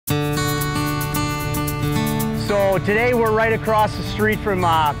So today we're right across the street from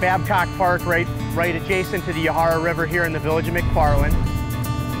Babcock Park, right adjacent to the Yahara River here in the village of McFarland.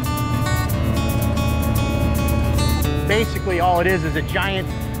 Basically all it is a giant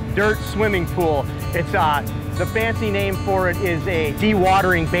dirt swimming pool. It's the fancy name for it is a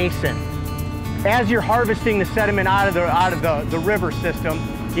dewatering basin. As you're harvesting the sediment out of the river system,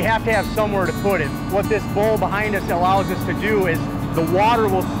 you have to have somewhere to put it. What this bowl behind us allows us to do is the water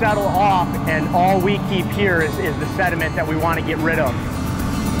will settle off, and all we keep here is the sediment that we want to get rid of.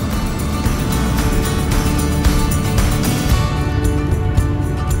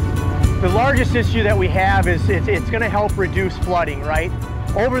 The largest issue that we have is it's going to help reduce flooding, right?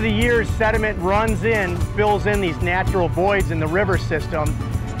 Over the years, sediment runs in, fills in these natural voids in the river system,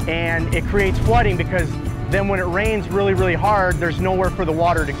 and it creates flooding because then when it rains really, really hard, there's nowhere for the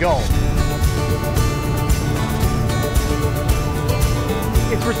water to go.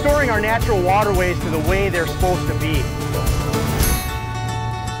 It's restoring our natural waterways to the way they're supposed to be.